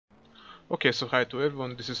Okay, so hi to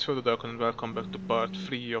everyone, this is Dark and welcome back to part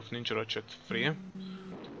 3 of Ninja Ratchet 3.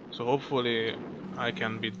 So hopefully I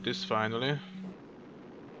can beat this finally.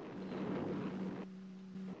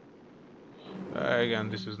 Again,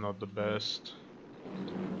 this is not the best.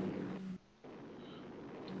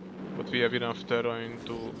 But we have enough terrain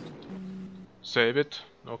to save it,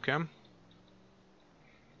 okay.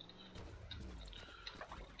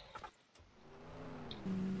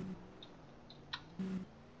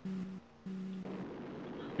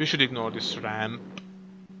 We should ignore this ramp.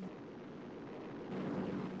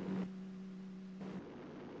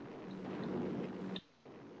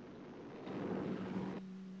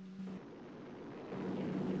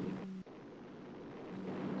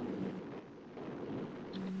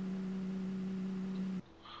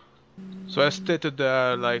 So as stated, there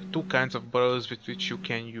are like two kinds of barrels with which you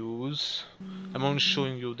can use. I'm only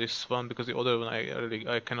showing you this one because the other one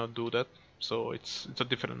I cannot do that. So it's a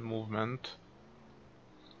different movement.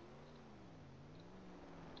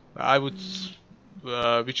 I would,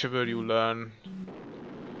 whichever you learn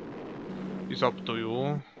is up to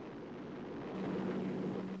you.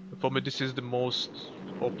 For me this is the most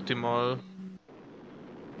optimal.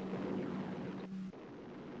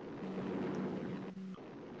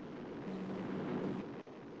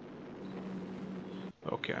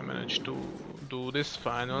 Okay, I managed to do this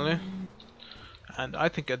finally. And I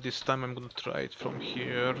think at this time I'm gonna try it from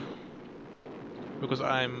here. Because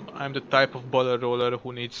I'm the type of baller roller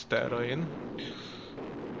who needs terrain.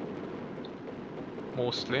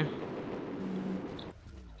 Mostly.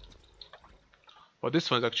 But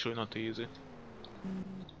this one's actually not easy.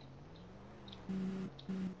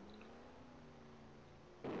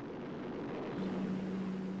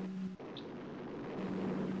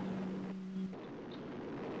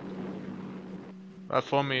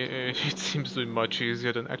 For me it seems to be much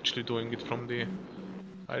easier than actually doing it from the...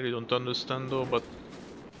 I really don't understand though, but...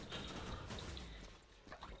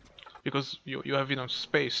 Because you have enough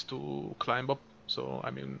space to climb up, so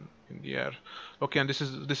I mean in the air. Okay, and this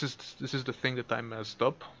is the thing that I messed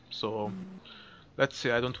up, so... Let's see,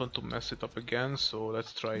 I don't want to mess it up again, so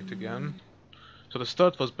let's try it again. So the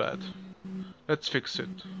start was bad. Let's fix it.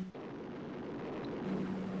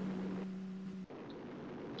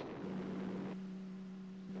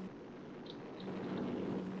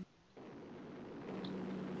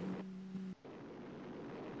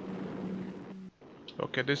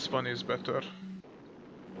 Okay, this one is better.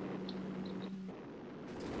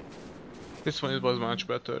 This one was much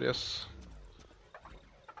better, yes.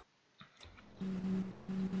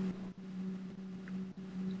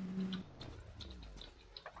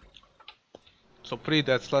 So 3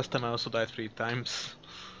 deaths, last time I also died 3 times.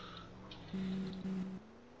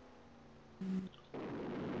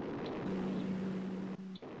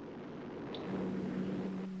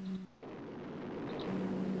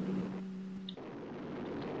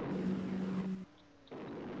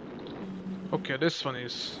 Okay, this one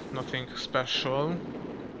is nothing special.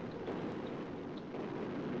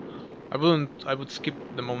 I would skip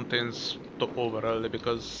the mountains top over early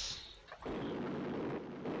because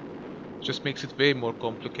it just makes it way more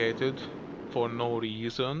complicated for no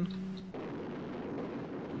reason.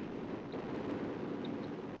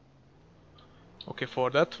 Okay,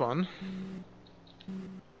 for that one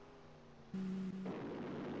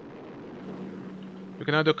you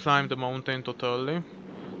can either climb the mountain totally,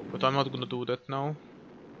 but I'm not gonna do that now.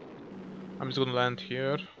 I'm just gonna land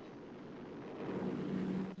here,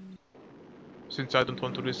 since I don't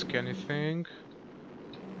want to risk anything.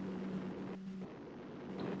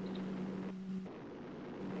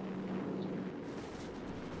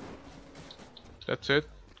 That's it.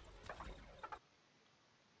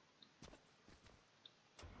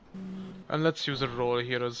 And let's use a roll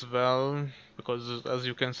here as well, because as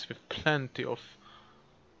you can see we have plenty of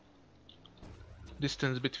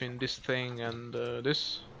distance between this thing and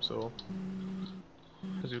this. So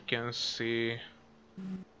as you can see,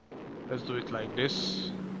 let's do it like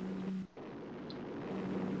this.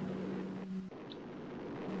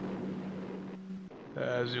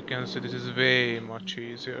 As you can see, this is way much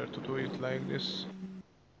easier to do it like this.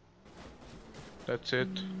 That's it.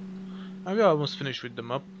 And we're almost finished with the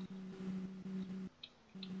map.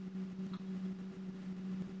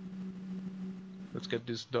 Let's get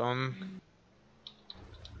this done.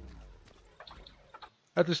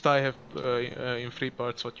 At least I have in 3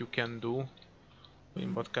 parts what you can do,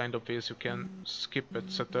 in what kind of ways you can skip,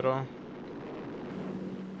 etc.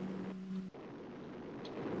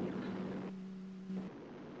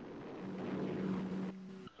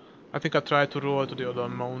 I think I tried to roll to the other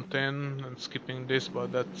mountain and skipping this,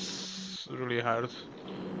 but that's really hard.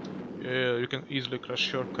 Yeah, you can easily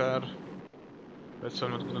crash your car. That's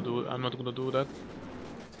what I'm not gonna do. I'm not gonna do that.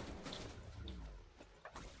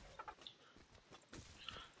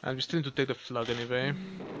 And we still need to take the flag anyway.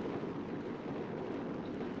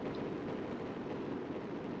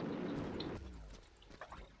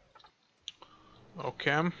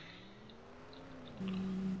 Okay.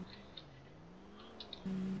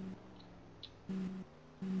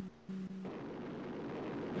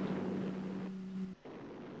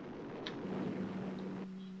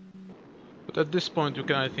 But at this point you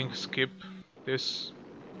can, I think, skip this.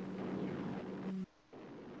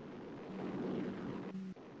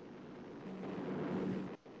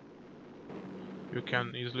 You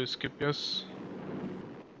can easily skip, yes.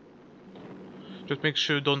 Just make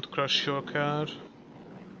sure you don't crush your car.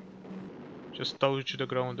 Just touch the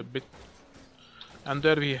ground a bit. And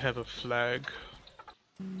there we have a flag.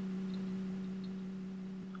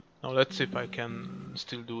 Now let's see if I can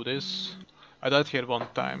still do this. I died here one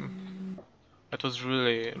time. That was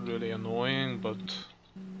really annoying, but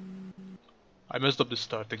I messed up the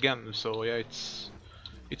start again, so yeah, it's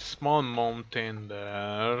small mountain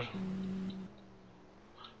there.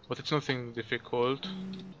 But it's nothing difficult.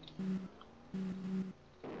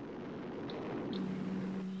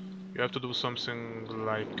 You have to do something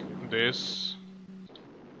like this.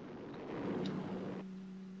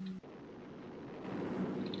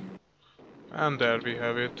 And there we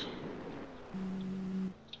have it.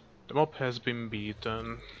 The mob has been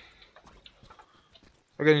beaten.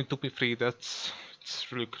 Again, it took me 3 deaths.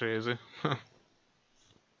 It's really crazy.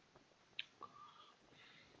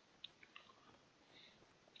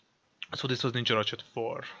 So this was Ninja Ratchet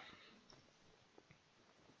 4.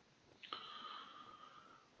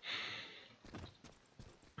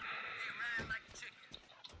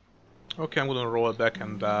 Okay, I'm gonna roll back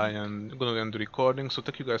and die, and I'm gonna end the recording. So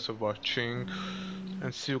thank you guys for watching,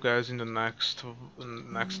 and see you guys in the next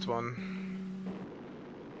one.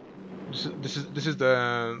 This is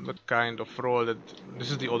the kind of roll that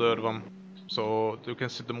this is the other one. So you can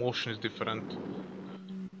see the motion is different,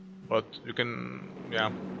 but you can,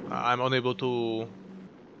 yeah, I'm unable to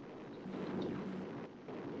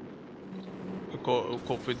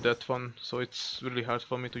cope with that one, so it's really hard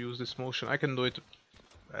for me to use this motion. I can do it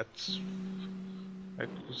at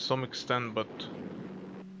some extent, but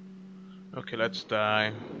okay, let's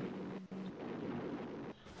die.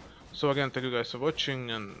 So again, thank you guys for watching,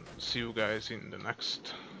 and see you guys in the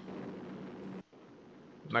next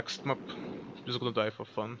map. Just gonna die for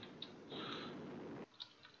fun.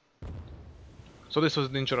 So this was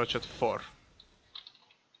Ninja Ratchet 4.